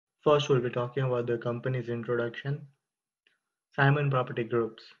First, we'll be talking about the company's introduction. Simon Property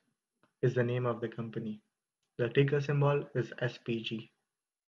Groups is the name of the company. The ticker symbol is SPG.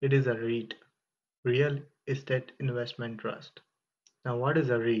 It is a REIT, Real Estate Investment Trust. Now, what is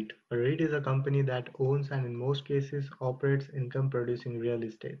a REIT? A REIT is a company that owns and in most cases operates income producing real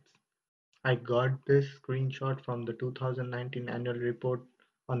estates. I got this screenshot from the 2019 annual report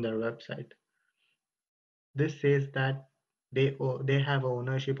on their website. This says that they have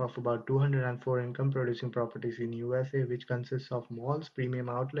ownership of about 204 income-producing properties in USA, which consists of malls, premium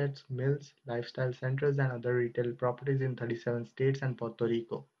outlets, mills, lifestyle centers, and other retail properties in 37 states and Puerto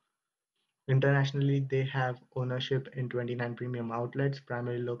Rico. Internationally, they have ownership in 29 premium outlets,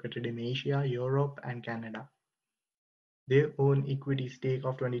 primarily located in Asia, Europe, and Canada. They own equity stake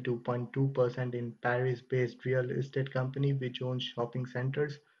of 22.2% in Paris-based real estate company, which owns shopping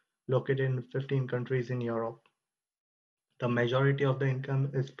centers located in 15 countries in Europe. The majority of the income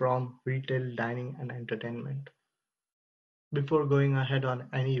is from retail, dining, and entertainment. Before going ahead on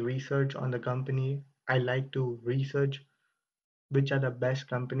any research on the company, I like to research which are the best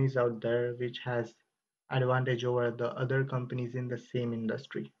companies out there which has advantage over the other companies in the same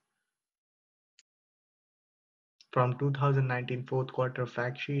industry. From 2019 fourth quarter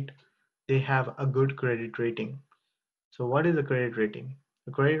fact sheet, they have a good credit rating. So what is a credit rating?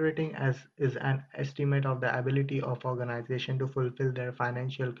 The credit rating is an estimate of the ability of organization to fulfill their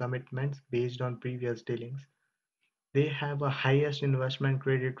financial commitments based on previous dealings. They have a highest investment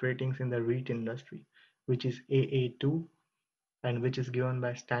credit ratings in the REIT industry, which is AA2 and which is given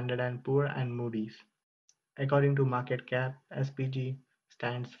by Standard and Poor and Moody's. According to market cap, SPG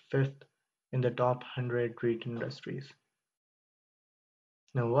stands fifth in the top 100 REIT industries.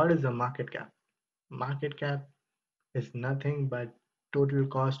 Now, what is the market cap? Market cap is nothing but total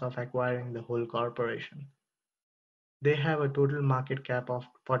cost of acquiring the whole corporation. They have a total market cap of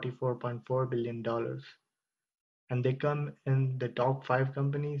 $44.4 billion and they come in the top 5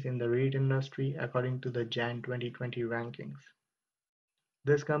 companies in the REIT industry according to the Jan 2020 rankings.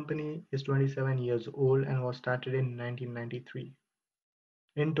 This company is 27 years old and was started in 1993.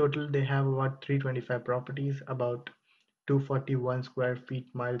 In total, they have about 325 properties, about 241 square feet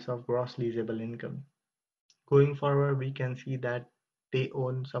miles of gross leasable income. Going forward, we can see that they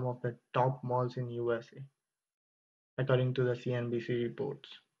own some of the top malls in USA, according to the CNBC reports.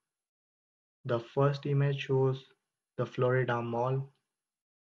 The first image shows the Florida Mall,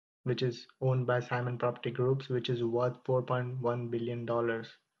 which is owned by Simon Property Groups, which is worth $4.1 billion.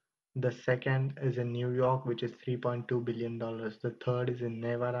 The second is in New York, which is $3.2 billion. The third is in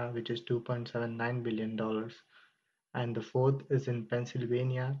Nevada, which is $2.79 billion. And the fourth is in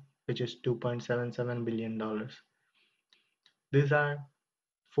Pennsylvania, which is $2.77 billion. These are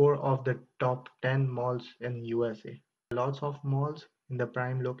 4 of the top 10 malls in USA. Lots of malls in the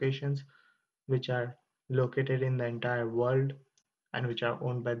prime locations which are located in the entire world and which are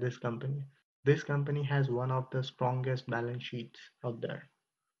owned by this company. This company has one of the strongest balance sheets out there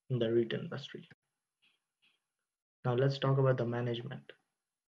in the REIT industry. Now let's talk about the management.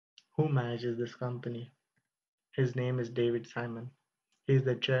 Who manages this company? His name is David Simon. He is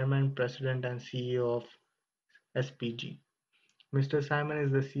the chairman, president, and CEO of SPG. Mr. Simon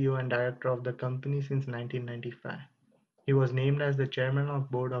is the CEO and director of the company since 1995. He was named as the chairman of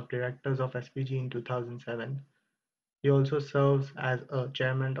board of directors of SPG in 2007. He also serves as a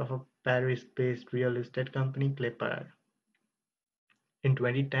chairman of a Paris-based real estate company, Clayparade. In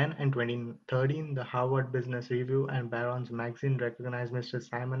 2010 and 2013, the Harvard Business Review and Barron's magazine recognized Mr.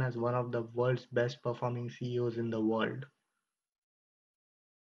 Simon as one of the world's best performing CEOs in the world.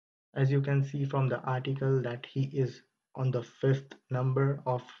 As you can see from the article that he is on the 5th number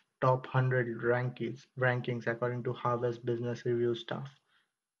of top 100 rankings according to Harvard Business Review staff.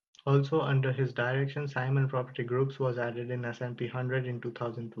 Also under his direction, Simon Property Groups was added in S&P 100 in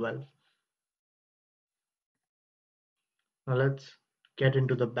 2012. Now let's get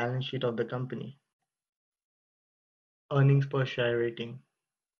into the balance sheet of the company. Earnings per share rating.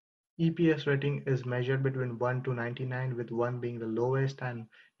 EPS rating is measured between 1 to 99, with 1 being the lowest and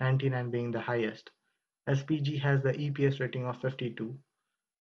 99 being the highest. SPG has the EPS rating of 52,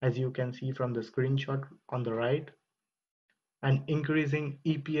 as you can see from the screenshot on the right. And increasing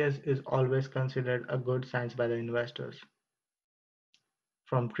EPS is always considered a good sign by the investors.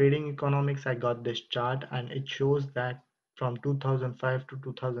 From Trading Economics, I got this chart and it shows that from 2005 to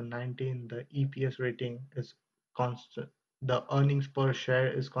 2019, the EPS rating is constant. The earnings per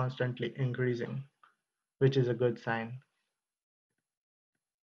share is constantly increasing, which is a good sign.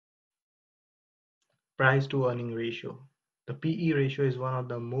 Price to earning ratio. The PE ratio is one of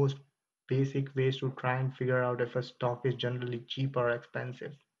the most basic ways to try and figure out if a stock is generally cheap or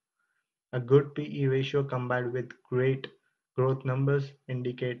expensive. A good PE ratio combined with great growth numbers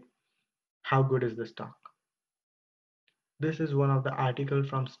indicate how good is the stock. This is one of the articles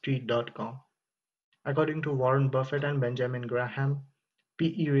from street.com. According to Warren Buffett and Benjamin Graham,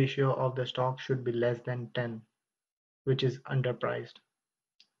 PE ratio of the stock should be less than 10, which is underpriced.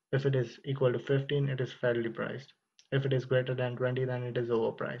 If it is equal to 15, it is fairly priced. If it is greater than 20, then it is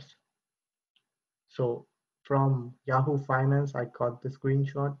overpriced. So from Yahoo Finance, I got the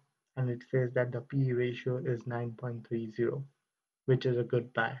screenshot and it says that the PE ratio is 9.30, which is a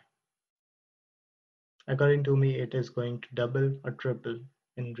good buy. According to me, it is going to double or triple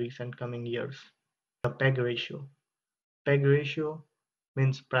in recent coming years. The PEG ratio. PEG ratio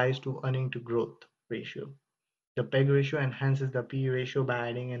means price to earning to growth ratio. The PEG ratio enhances the P/E ratio by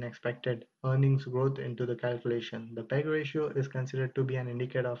adding an expected earnings growth into the calculation. The PEG ratio is considered to be an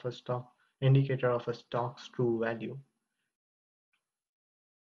indicator of a stock's true value.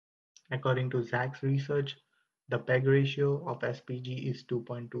 According to Zacks research, the PEG ratio of SPG is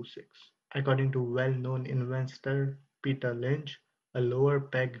 2.26. According to well-known investor Peter Lynch, a lower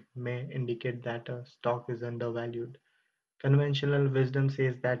PEG may indicate that a stock is undervalued. Conventional wisdom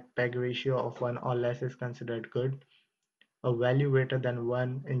says that PEG ratio of 1 or less is considered good. A value greater than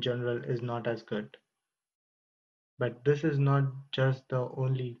 1 in general is not as good. But this is not just the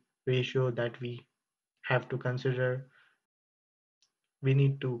only ratio that we have to consider. We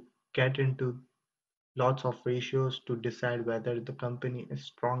need to get into lots of ratios to decide whether the company is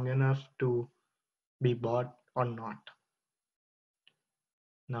strong enough to be bought or not.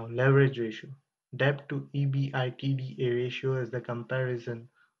 Now, leverage ratio. Debt to EBITDA ratio is the comparison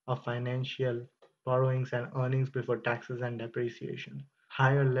of financial borrowings and earnings before taxes and depreciation.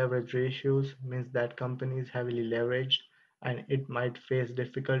 Higher leverage ratios means that company is heavily leveraged and it might face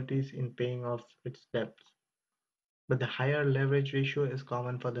difficulties in paying off its debts. But the higher leverage ratio is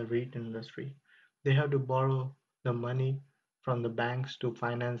common for the REIT industry. They have to borrow the money from the banks to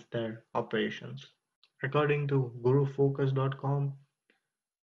finance their operations. According to GuruFocus.com,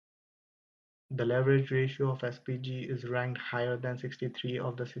 the leverage ratio of SPG is ranked higher than 63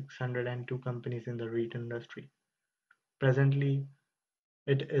 of the 602 companies in the REIT industry. Presently,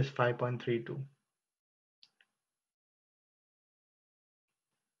 it is 5.32.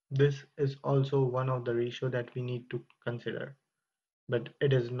 This is also one of the ratio that we need to consider, but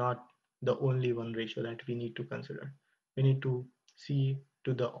it is not the only one ratio that we need to consider. We need to see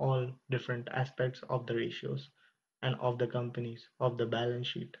to the all different aspects of the ratios and of the companies, of the balance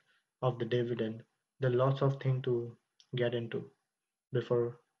sheet, of the dividend. There are lots of things to get into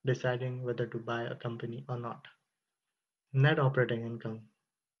before deciding whether to buy a company or not. Net operating income.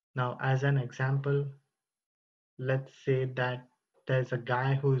 Now, as an example, let's say that there's a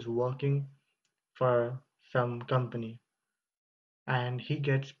guy who is working for some company and he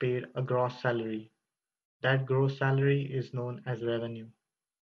gets paid a gross salary. That gross salary is known as revenue.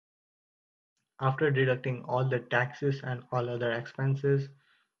 After deducting all the taxes and all other expenses,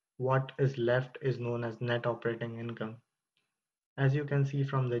 what is left is known as net operating income. As you can see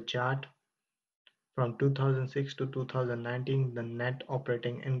from the chart, from 2006 to 2019, the net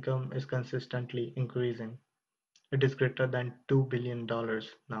operating income is consistently increasing. It is greater than $2 billion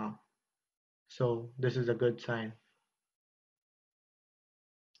now. So this is a good sign.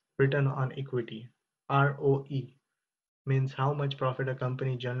 Return on equity, ROE, means how much profit a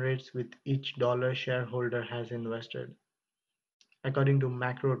company generates with each dollar shareholder has invested. According to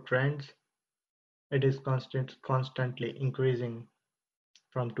macro trends, it is constantly increasing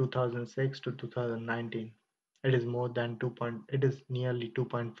from 2006 to 2019. It is more than it is nearly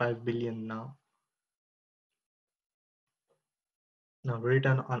 2.5 billion now. Now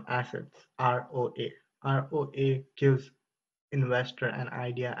return on assets, ROA. ROA gives investor an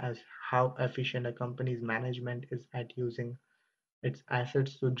idea as how efficient a company's management is at using its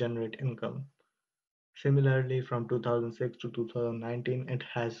assets to generate income. Similarly, from 2006 to 2019, it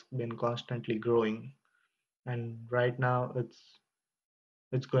has been constantly growing, and right now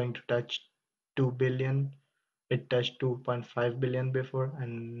it's going to touch 2 billion. It touched 2.5 billion before,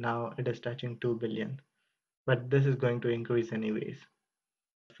 and now it is touching 2 billion. But this is going to increase anyways.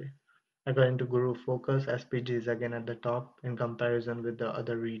 According to Guru Focus, SPG is again at the top in comparison with the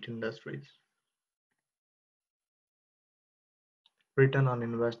other REIT industries. Return on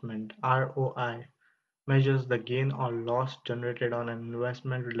investment, ROI, measures the gain or loss generated on an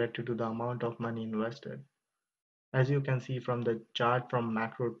investment related to the amount of money invested. As you can see from the chart from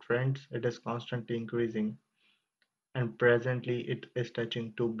macro trends, it is constantly increasing and presently it is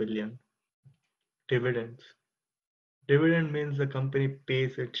touching 2 billion. Dividends. Dividend means the company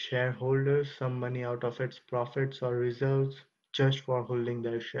pays its shareholders some money out of its profits or reserves just for holding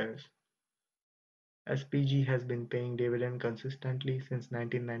their shares. SPG has been paying dividend consistently since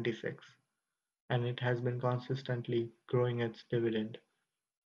 1996, and it has been consistently growing its dividend.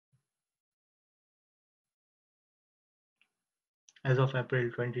 As of April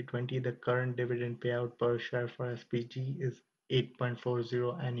 2020, the current dividend payout per share for SPG is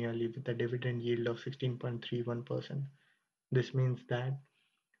 8.40 annually with a dividend yield of 16.31%. This means that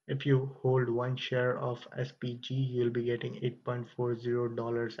if you hold one share of SPG, you'll be getting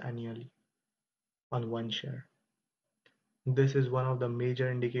 $8.40 annually on one share. This is one of the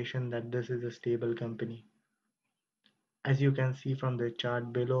major indication that this is a stable company. As you can see from the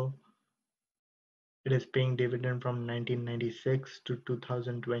chart below, it is paying dividend from 1996 to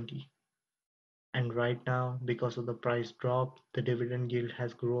 2020. And right now, because of the price drop, the dividend yield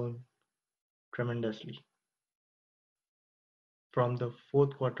has grown tremendously. From the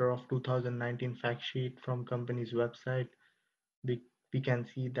fourth quarter of 2019 fact sheet from company's website, we, we can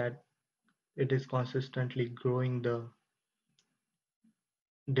see that it is consistently growing the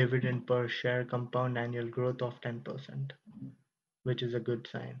dividend per share compound annual growth of 10%, which is a good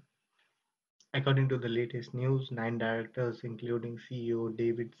sign. According to the latest news, 9 directors, including CEO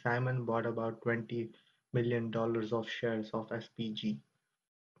David Simon, bought about $20 million of shares of SPG.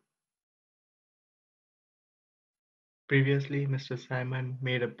 Previously, Mr. Simon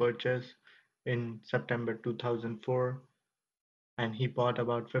made a purchase in September 2004 and he bought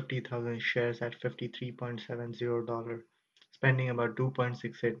about 50,000 shares at $53.70, spending about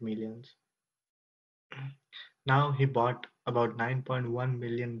 2.68 millions. Now he bought about $9.1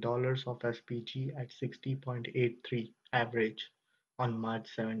 million of SPG at 60.83 average on March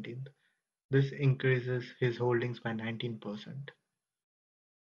 17th. This increases his holdings by 19%.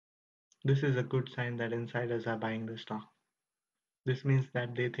 This is a good sign that insiders are buying the stock. This means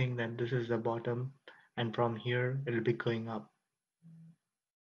that they think that this is the bottom and from here it will be going up.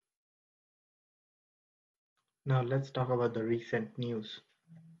 Now let's talk about the recent news.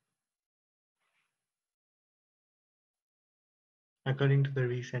 According to the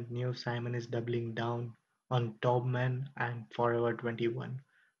recent news, Simon is doubling down on Taubman and Forever 21.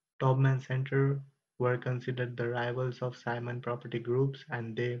 Taubman Center were considered the rivals of Simon Property Groups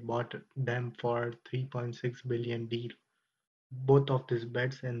and they bought them for 3.6 billion deal. Both of these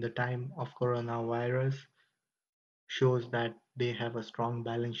bets in the time of coronavirus shows that they have a strong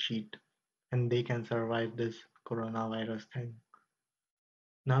balance sheet and they can survive this coronavirus thing.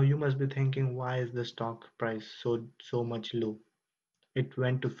 Now you must be thinking, why is the stock price so much low? It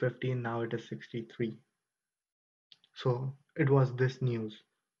went to 15, now it is 63. So it was this news.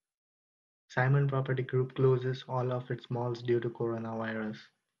 Simon Property Group closes all of its malls due to coronavirus.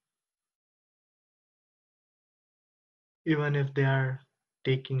 Even if they are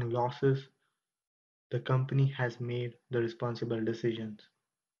taking losses, the company has made the responsible decisions.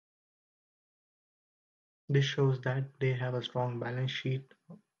 This shows that they have a strong balance sheet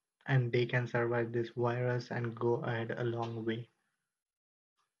and they can survive this virus and go ahead a long way.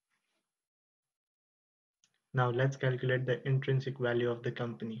 Now let's calculate the intrinsic value of the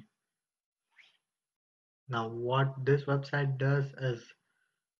company. Now what this website does is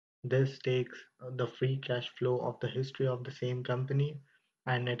this takes the free cash flow of the history of the same company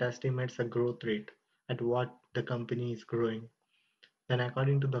and it estimates a growth rate at what the company is growing. Then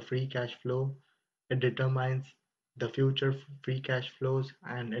according to the free cash flow, it determines the future free cash flows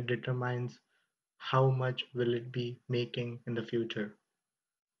and it determines how much will it be making in the future.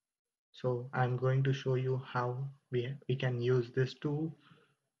 So I'm going to show you how we can use this tool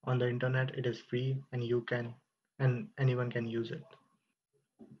on the internet. It is free and anyone can use it.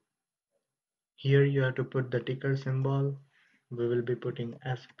 Here you have to put the ticker symbol. We will be putting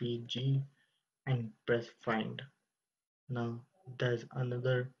SPG and press find. Now there's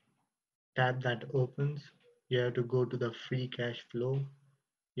another tab that opens. You have to go to the free cash flow.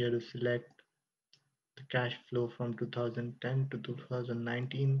 You have to select the cash flow from 2010 to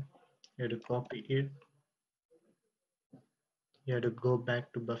 2019. You have to copy it. You have to go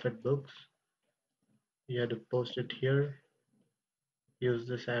back to Buffett books. You have to post it here. Use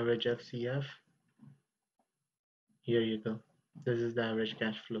this average FCF. Here you go. This is the average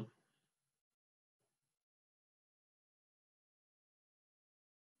cash flow.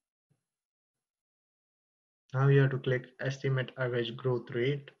 Now you have to click estimate average growth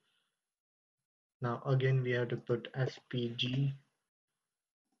rate. Now again we have to put SPG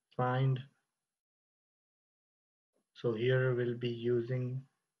find. So here we'll be using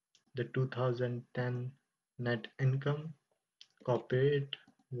the 2010 net income. Copy it.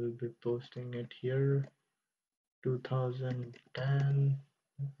 We'll be posting it here. 2010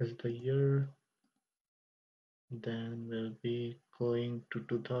 is the year. Then we'll be going to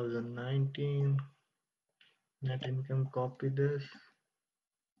 2019. Net income, copy this,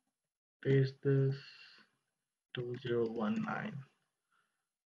 paste this, 2019.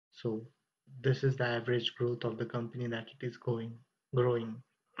 So this is the average growth of the company that it is growing.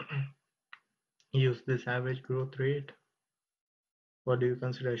 Use this average growth rate. What do you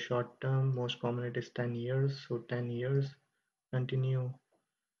consider short term? Most common it is 10 years. So 10 years. Continue.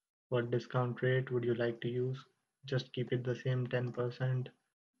 What discount rate would you like to use? Just keep it the same 10%.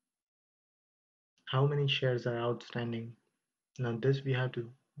 How many shares are outstanding? Now this we have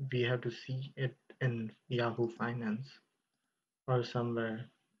to see it in Yahoo Finance or somewhere.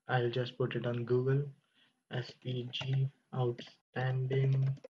 I'll just put it on Google. SPG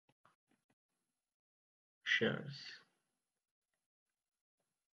outstanding shares.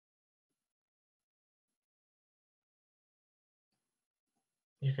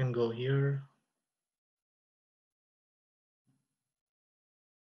 You can go here.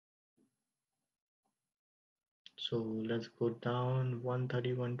 So let's go down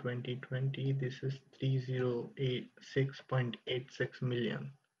 131 2020. This is 3086.86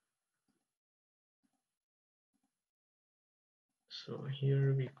 million. So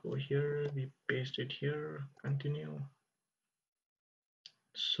here we go here, we paste it here, continue.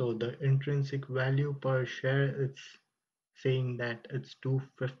 So the intrinsic value per share, it's saying that it's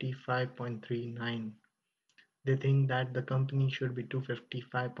 255.39. They think that the company should be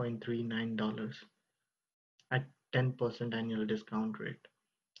 $255.39 at 10% annual discount rate.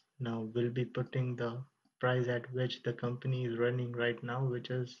 Now we'll be putting the price at which the company is running right now, which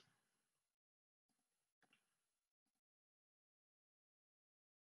is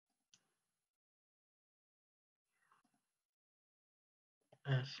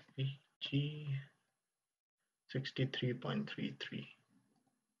SPG 63.33.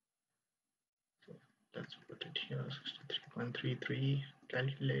 So let's put it here 63.33,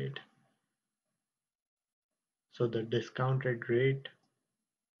 calculate. So the discounted rate.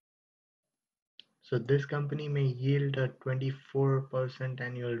 So this company may yield a 24%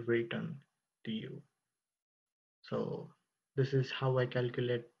 annual return to you. So this is how I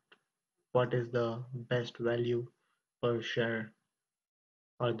calculate what is the best value per share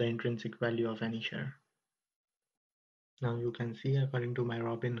or the intrinsic value of any share. Now you can see according to my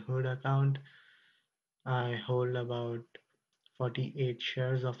Robinhood account, I hold about 48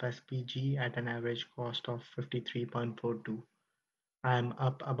 shares of SPG at an average cost of 53.42. I am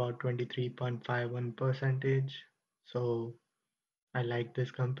up about 23.51%. So I like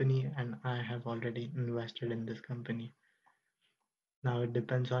this company and I have already invested in this company. Now it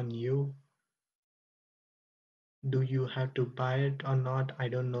depends on you. Do you have to buy it or not? I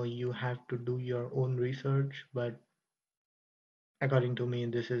don't know. You have to do your own research, but according to me,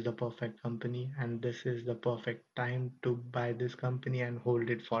 this is the perfect company and this is the perfect time to buy this company and hold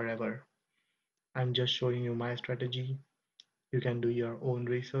it forever. I'm just showing you my strategy. You can do your own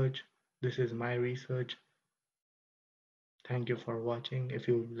research. This is my research. Thank you for watching. If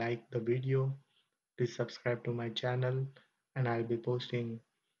you like the video, please subscribe to my channel and I'll be posting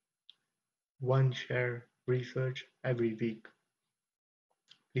one share research every week.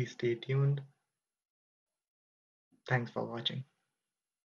 Please stay tuned. Thanks for watching.